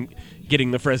of him getting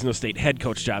the Fresno State head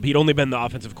coach job. He'd only been the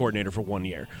offensive coordinator for 1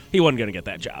 year. He wasn't going to get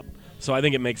that job. So I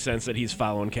think it makes sense that he's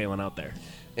following Kalen out there.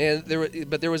 And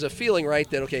there was a feeling, right,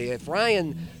 that if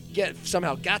Ryan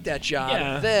somehow got that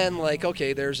job, then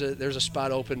there's a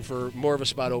spot open for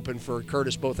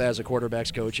Curtis, both as a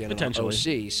quarterbacks coach and an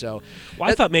OC. So,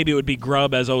 I thought maybe it would be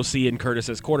Grubb as OC and Curtis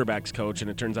as quarterbacks coach, and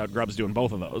it turns out Grubb's doing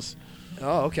both of those.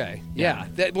 Oh, okay. Yeah.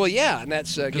 And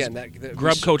that's, again...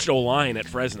 Grubb coached O-line at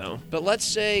Fresno. But let's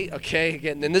say,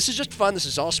 again, and this is just fun. This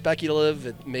is all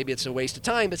speculative. Maybe it's a waste of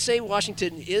time. But say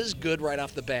Washington is good right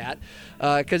off the bat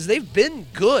because they've been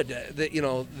good.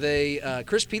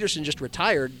 Chris Peterson just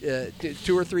retired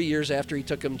 2 or 3 years after he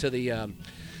took him to the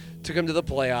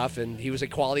playoff, and he was a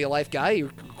quality of life guy. He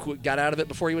got out of it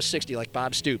before he was 60, like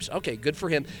Bob Stoops. Okay, good for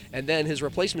him. And then his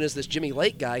replacement is this Jimmy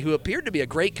Lake guy who appeared to be a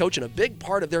great coach and a big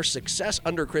part of their success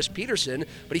under Chris Peterson,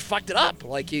 but he fucked it up.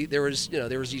 There was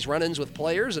these run-ins with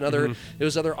players and there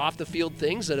was other off-the-field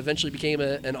things that eventually became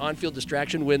an on-field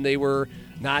distraction when they were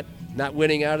not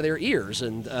winning out of their ears,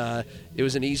 and it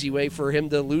was an easy way for him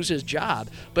to lose his job.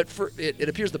 But it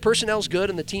appears the personnel's good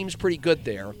and the team's pretty good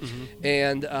there,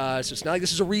 and so it's not like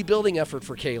this is a rebuilding effort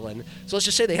for Kalen. So let's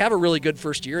just say they have a really good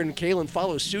first year, and Kalen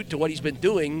follows suit to what he's been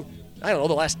doing I don't know,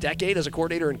 the last decade as a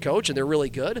coordinator and coach, and they're really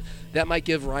good. That might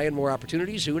give Ryan more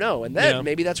opportunities. Who knows? And then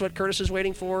maybe that's what Curtis is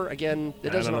waiting for. Again, it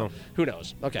doesn't know. Who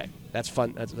knows? Okay, that's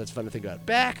fun. That's fun to think about.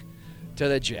 Back to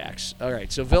the Jacks. All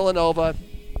right, so Villanova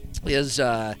is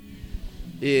are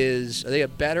they a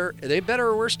better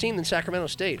or worse team than Sacramento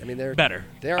State? I mean, they're better.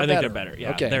 They are I better. think they're better.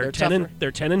 Yeah, Okay, they're tougher.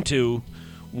 10-2.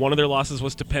 One of their losses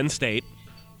was to Penn State,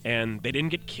 and they didn't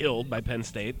get killed by Penn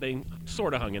State. They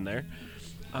sort of hung in there.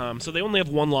 So they only have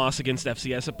one loss against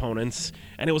FCS opponents,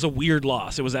 and it was a weird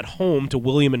loss. It was at home to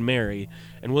William and Mary,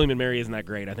 and William and Mary isn't that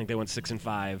great. I think they went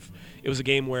 6-5. It was a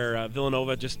game where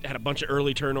Villanova just had a bunch of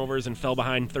early turnovers and fell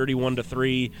behind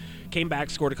 31-3. Came back,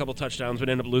 scored a couple touchdowns, but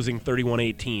ended up losing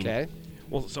 31-18. Okay.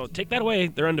 Well, so take that away.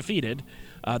 They're undefeated.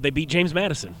 They beat James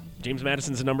Madison. James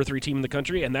Madison's the number 3 team in the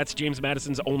country, and that's James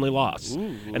Madison's only loss.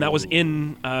 Ooh. And that was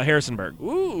in Harrisonburg.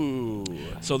 Ooh.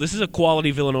 So this is a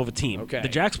quality Villanova team. Okay. The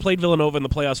Jacks played Villanova in the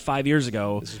playoffs 5 years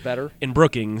ago. This is better. In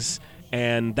Brookings,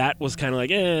 and that was kind of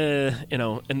like,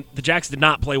 and the Jacks did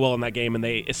not play well in that game, and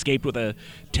they escaped with a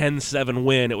 10-7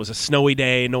 win. It was a snowy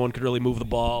day. No one could really move the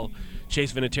ball.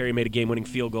 Chase Vinatieri made a game-winning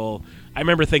field goal. I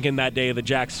remember thinking that day the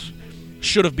Jacks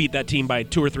should have beat that team by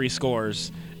 2 or 3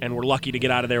 scores, and were lucky to get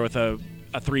out of there with a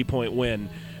 3-point win.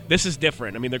 This is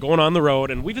different. I mean, they're going on the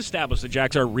road, and we've established the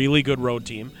Jacks are a really good road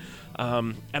team.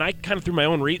 And I kind of through my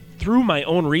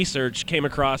own research came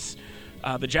across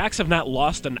the Jacks have not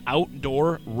lost an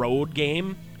outdoor road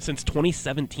game since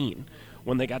 2017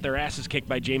 when they got their asses kicked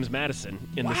by James Madison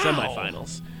in the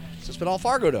semifinals. So it's been all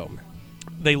Fargo Dome.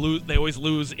 They always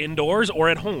lose indoors or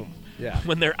at home. Yeah.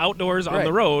 When they're outdoors on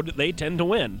the road, they tend to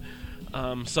win.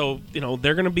 So,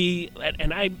 they're going to be,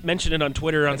 and I mentioned it on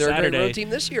Twitter on Saturday. They're a great road team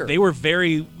this year. They were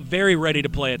very, very ready to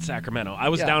play at Sacramento. I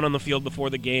was down on the field before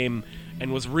the game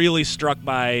and was really struck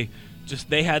by just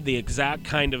they had the exact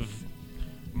kind of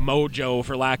mojo,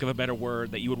 for lack of a better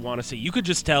word, that you would want to see. You could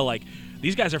just tell, like,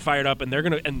 these guys are fired up, and they're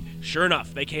going to – and sure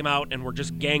enough, they came out and were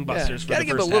just gangbusters for the first half. Got to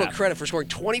give them a little credit for scoring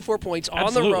 24 points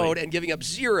on the road and giving up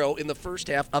 0 in the first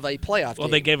half of a playoff game. Well,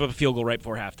 they gave up a field goal right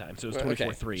before halftime, so it was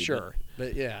 24-3. Okay, sure.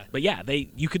 But yeah,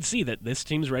 you could see that this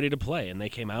team's ready to play, and they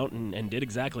came out and did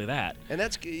exactly that. And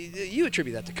that's you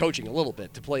attribute that to coaching a little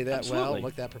bit, to play that well and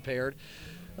look that prepared.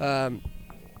 Hold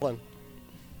on.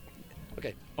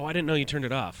 Okay. Oh, I didn't know you turned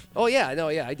it off. Oh, yeah. No,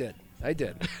 yeah, I did.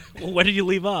 Well, when did you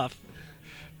leave off?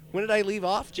 When did I leave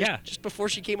off? Just just before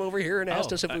she came over here and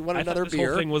asked us if we wanted I another thought beer. This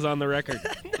whole thing was on the record.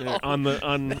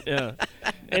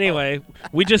 Anyway,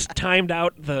 we just timed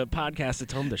out the podcast to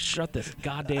tell them to shut this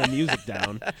goddamn music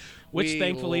down, which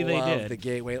thankfully they did. The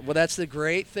Gateway. Well, that's the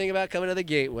great thing about coming to the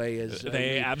Gateway is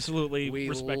they absolutely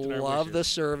respected our wishes. We love the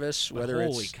service. Whether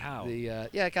holy it's cow.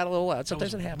 it got a little loud.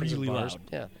 Sometimes it happens really in bars.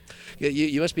 loud. Yeah.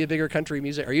 You must be a bigger country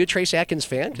music. Are you a Trace Atkins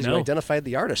fan? Because you identified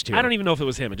the artist here. I don't even know if it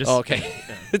was him. It just okay.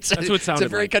 That's what it sounded like. It's a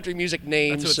very country music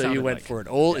name, That's what it so you sounded went like. for it.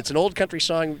 It's an old country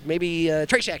song. Maybe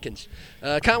Trace Atkins,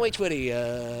 Conway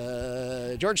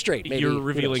Twitty, George Strait. Maybe. You're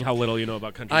revealing how little you know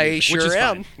about country I music, sure which is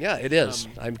am. fine. Yeah, it is.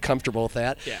 I'm comfortable with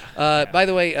that. Yeah. By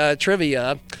the way,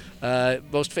 trivia.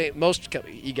 Most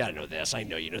you got to know this. I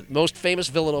know you know. Most famous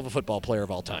Villanova football player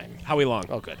of all time. Howie Long.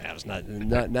 Oh, good. That was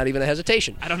not even a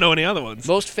hesitation. I don't know any other ones.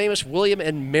 Most famous William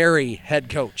and Mary head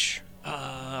coach.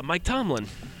 Mike Tomlin.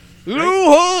 Lou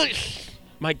Holtz.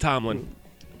 Mike Tomlin.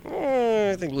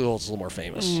 I think Lou Holtz is a little more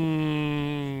famous.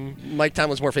 Mike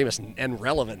Tomlin's more famous and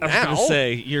relevant I was now. going to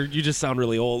say, you just sound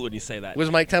really old when you say that. Was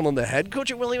Mike Tomlin the head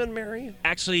coach at William and Mary?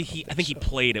 Actually, I think he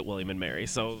played at William and Mary,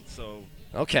 so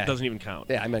okay, it doesn't even count.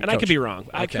 Yeah, I meant and coach. I could be wrong.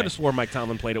 I Okay. could have sworn Mike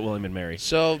Tomlin played at William and Mary.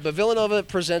 So, but Villanova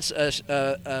presents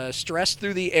a stress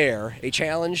through the air, a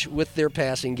challenge with their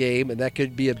passing game, and that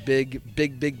could be a big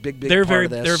They're part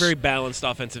of this. They're a very balanced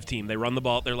offensive team. They run the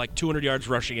ball. They're like 200 yards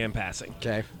rushing and passing.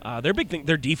 Okay. Their big thing.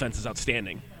 Their defense is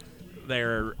outstanding.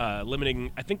 They're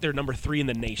limiting. I think they're number 3 in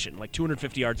the nation, like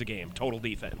 250 yards a game total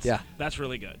defense. Yeah. That's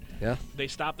really good. Yeah. They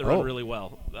stop the run really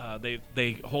well.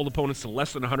 They hold opponents to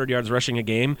less than 100 yards rushing a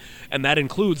game, and that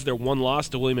includes their one loss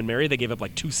to William and Mary. They gave up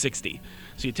like 260.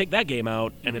 So you take that game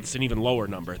out, and it's an even lower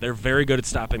number. They're very good at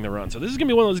stopping the run. So this is gonna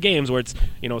be one of those games where it's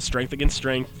strength against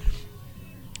strength.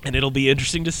 And it'll be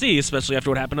interesting to see, especially after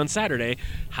what happened on Saturday,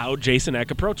 how Jason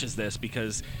Eck approaches this,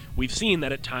 because we've seen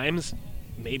that at times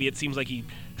maybe it seems like he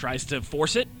tries to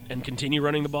force it and continue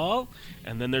running the ball,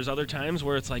 and then there's other times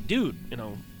where it's like, dude,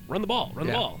 run the ball. The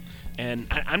ball. And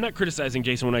I'm not criticizing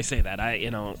Jason when I say that.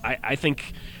 I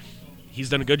think he's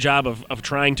done a good job of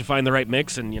trying to find the right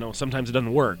mix, and sometimes it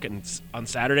doesn't work. And on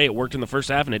Saturday it worked in the first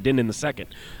half and it didn't in the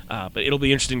second. But it'll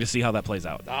be interesting to see how that plays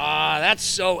out. That's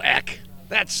so Eck.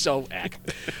 That's so whack.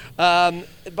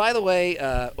 By the way,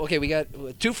 okay, we got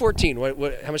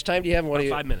 2:14. How much time do you have? About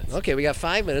 5 minutes. Okay, we got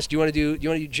 5 minutes. Do you want to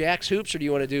do Jack's hoops, or do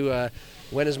you want to do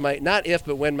when is Mike? Not if,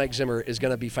 but when Mike Zimmer is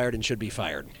going to be fired and should be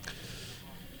fired.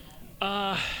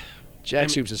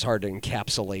 Jack's hoops is hard to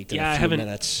encapsulate in a few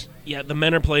minutes. Yeah, the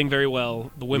men are playing very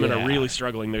well. The women are really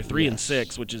struggling. They're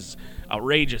 3-6, which is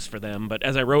outrageous for them. But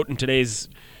as I wrote in today's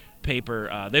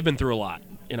paper, they've been through a lot.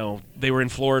 You know, they were in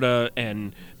Florida,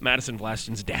 and Madison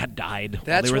Vlaston's dad died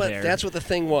while they were there. That's what the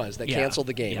thing was that canceled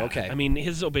the game. Yeah. Okay. I mean,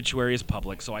 his obituary is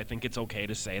public, so I think it's okay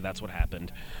to say that's what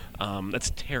happened.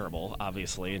 That's terrible,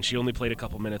 obviously, and she only played a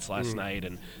couple minutes last night,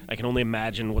 and I can only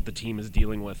imagine what the team is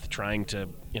dealing with trying to,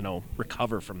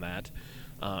 recover from that.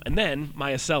 And then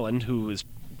Maya Selland, who is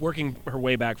working her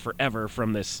way back forever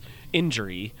from this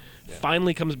injury,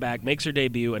 finally comes back, makes her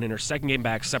debut, and in her second game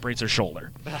back separates her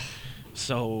shoulder.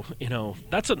 So,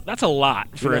 that's a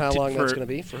lot for how long that's going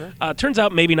to be for her? Turns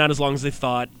out maybe not as long as they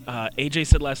thought. AJ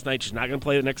said last night she's not going to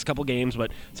play the next couple games, but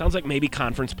sounds like maybe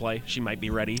conference play. She might be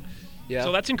ready. Yeah.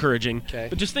 So that's encouraging. Okay.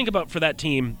 But just think about for that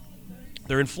team,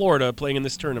 they're in Florida playing in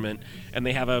this tournament, and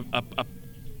they have a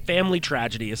family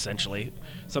tragedy, essentially,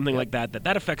 something like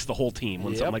that affects the whole team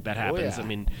when something like that happens. Oh, yeah. I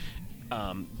mean,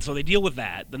 so they deal with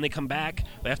that. Then they come back.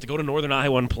 They have to go to Northern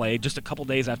Iowa and play just a couple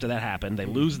days after that happened. They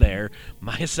lose there.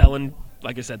 Maya Selland,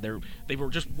 like I said, they were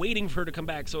just waiting for her to come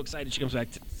back. So excited she comes back,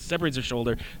 separates her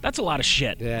shoulder. That's a lot of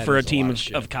shit for a team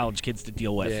of college kids to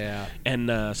deal with. Yeah.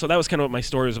 And so that was kind of what my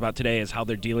story was about today, is how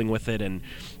they're dealing with it. And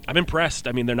I'm impressed.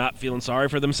 I mean, they're not feeling sorry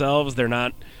for themselves. They're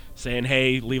not saying,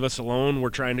 hey, leave us alone. We're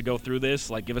trying to go through this.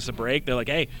 Like, give us a break. They're like,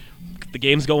 hey, the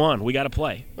games go on. We got to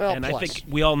play. Well, and plus, I think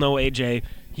we all know AJ.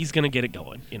 He's going to get it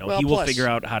going. He will figure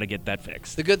out how to get that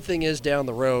fixed. The good thing is down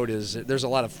the road is there's a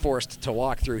lot of forest to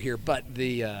walk through here, but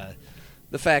the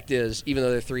fact is, even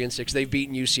though they're 3-6, they've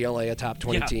beaten UCLA, a top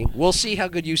 20 team. We'll see how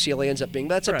good UCLA ends up being.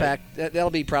 That's a pack. That'll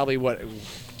be probably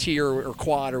tier or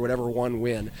quad or whatever one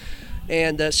win.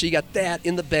 And so you got that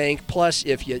in the bank. Plus,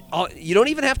 if you don't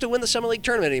even have to win the Summer League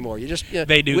tournament anymore. You just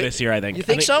they do this year, I think. You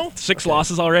think so? 6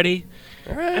 losses already.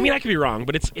 All right. I mean, I could be wrong,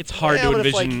 but it's hard to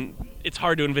envision. It's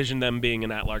hard to envision them being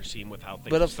an at-large team with how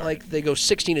things. But if they go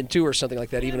 16-2 or something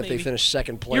like that, even if they finish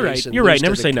second place, you're right. And You're right. lose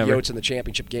Never to say the never. Coyotes in the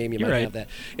championship game, you might right. have that.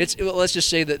 Let's just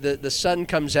say that the sun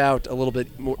comes out a little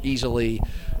bit more easily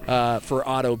for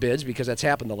auto bids, because that's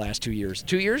happened the last 2 years.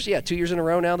 2 years? Yeah, 2 years in a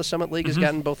row now the Summit League has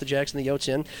gotten both the Jacks and the Yotes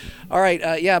in. All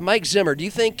right, Mike Zimmer, do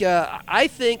you think I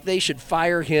think they should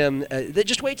fire him.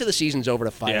 Just wait till the season's over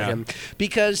to fire him,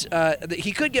 because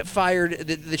he could get fired.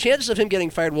 The chances of him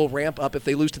getting fired will ramp up if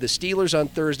they lose to the Steelers on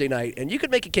Thursday night, and you could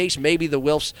make a case maybe the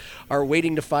Wilfs are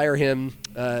waiting to fire him.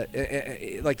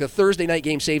 Like the Thursday night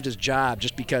game saved his job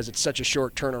just because it's such a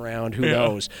short turnaround. Who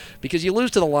knows? Because you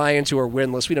lose to the Lions, who are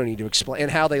winless. We don't need to explain,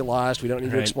 and how they lost. We don't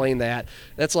need to explain that.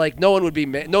 That's like no one would be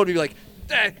like,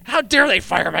 how dare they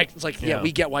fire Mike? It's like,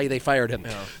 we get why they fired him.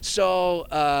 Yeah. So,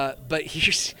 but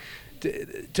here's,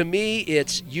 to me,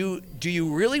 it's do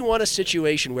you really want a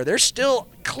situation where they're still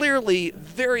clearly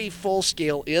very full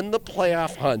scale in the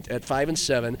playoff hunt at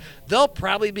 5-7? They'll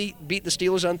probably beat the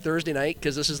Steelers on Thursday night,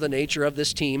 because this is the nature of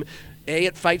this team. A,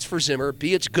 it fights for Zimmer.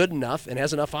 B, it's good enough and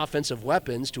has enough offensive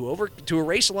weapons to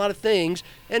erase a lot of things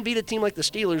and beat a team like the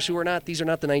Steelers, who are not the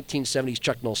 1970s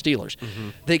Chuck Noll Steelers. Mm-hmm.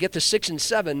 They get to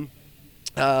 6-7.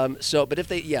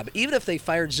 But even if they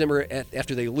fired Zimmer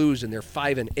after they lose and they're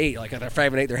 5-8, like if they're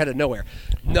 5-8, they're headed nowhere.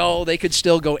 No, they could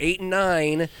still go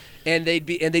 8-9, and they'd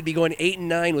be going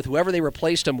 8-9 with whoever they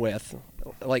replaced him with,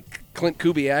 like Clint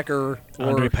Kubiak or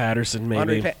Andre Patterson,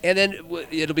 maybe. And then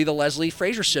it'll be the Leslie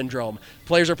Frazier syndrome.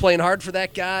 Players are playing hard for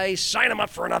that guy. Sign him up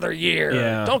for another year.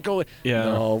 Yeah. Don't go. Yeah.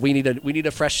 No, we need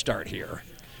a fresh start here.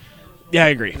 Yeah, I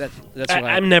agree. That's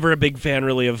I'm never a big fan,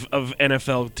 really, of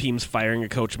NFL teams firing a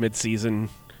coach mid-season.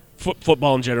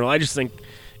 Football in general, I just think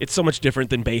it's so much different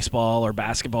than baseball or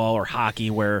basketball or hockey,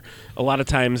 where a lot of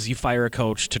times you fire a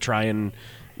coach to try and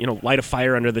light a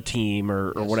fire under the team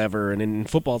or whatever. And in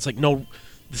football, it's like, no,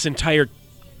 this entire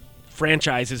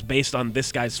franchise is based on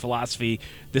this guy's philosophy,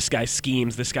 this guy's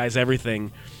schemes, this guy's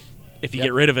everything. If you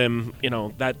get rid of him,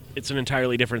 that it's an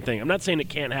entirely different thing. I'm not saying it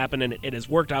can't happen, and it has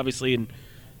worked, obviously, in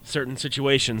certain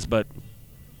situations,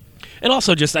 and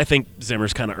also just I think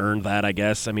Zimmer's kind of earned that, I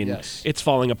guess. I mean, It's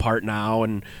falling apart now,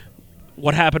 and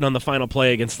what happened on the final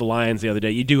play against the Lions the other day,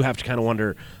 you do have to kind of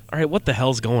wonder, all right, what the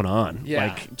hell's going on? Yeah.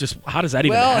 Like, just how does that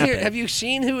even happen? Have you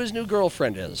seen who his new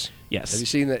girlfriend is? Yes. Have you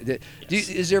seen that?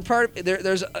 Is there part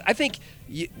there's I think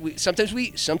sometimes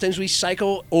we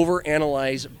psycho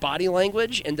overanalyze body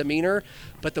language and demeanor,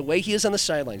 but the way he is on the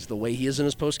sidelines, the way he is in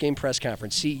his post-game press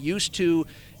conference, he used to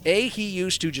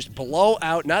just blow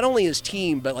out not only his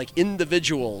team but like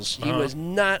individuals. He was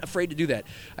not afraid to do that.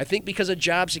 I think because of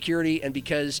job security and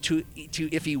because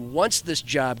if he wants this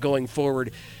job going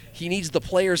forward, he needs the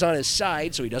players on his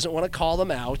side, so he doesn't want to call them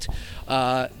out.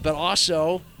 But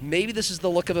also, maybe this is the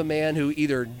look of a man who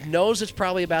either knows it's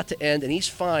probably about to end and he's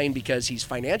fine because he's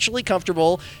financially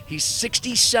comfortable, he's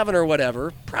 67 or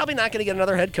whatever, probably not going to get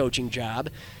another head coaching job.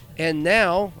 And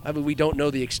now, I mean, we don't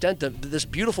know the extent of this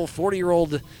beautiful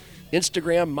 40-year-old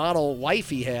Instagram model wife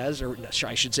he has, or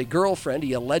I should say girlfriend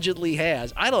he allegedly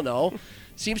has. I don't know.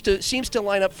 Seems to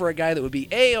line up for a guy that would be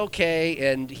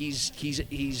A-okay, and he's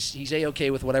A-okay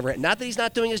with whatever. Not that he's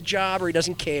not doing his job or he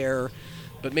doesn't care,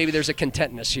 but maybe there's a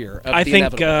contentness here. I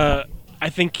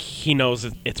think he knows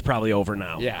it's probably over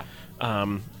now. Yeah.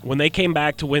 When they came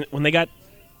back to when they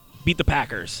beat the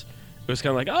Packers, it was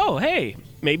kind of like, oh, hey,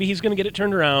 maybe he's going to get it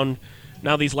turned around.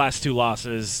 Now these last 2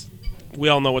 losses, we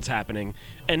all know what's happening.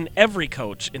 And every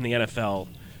coach in the NFL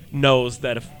knows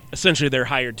that essentially they're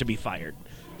hired to be fired.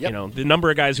 Yep. You know, the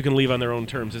number of guys who can leave on their own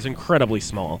terms is incredibly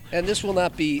small. And this will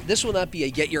not be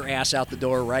a get your ass out the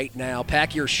door right now,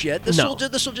 pack your shit. This will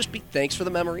just be thanks for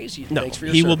the memories. Thanks for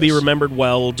your he will be service. remembered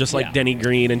well, just like Denny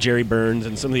Green and Jerry Burns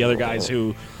and some of the other guys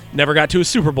who never got to a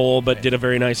Super Bowl but did a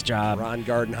very nice job. Ron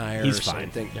Gardenhire. He's or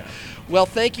fine. Something. Yeah. Well,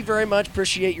 thank you very much.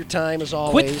 Appreciate your time as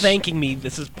always. Quit thanking me.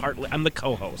 This is partly I'm the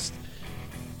co-host.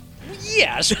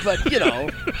 Yes, but,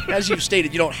 as you've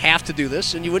stated, you don't have to do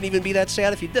this, and you wouldn't even be that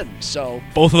sad if you didn't. So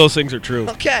both of those things are true.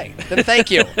 Okay, then thank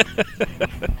you.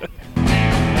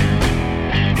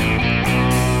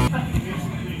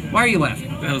 Why are you laughing?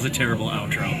 That was a terrible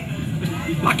outro.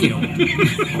 Fuck you.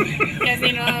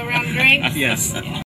 Casino round drinks. Yes.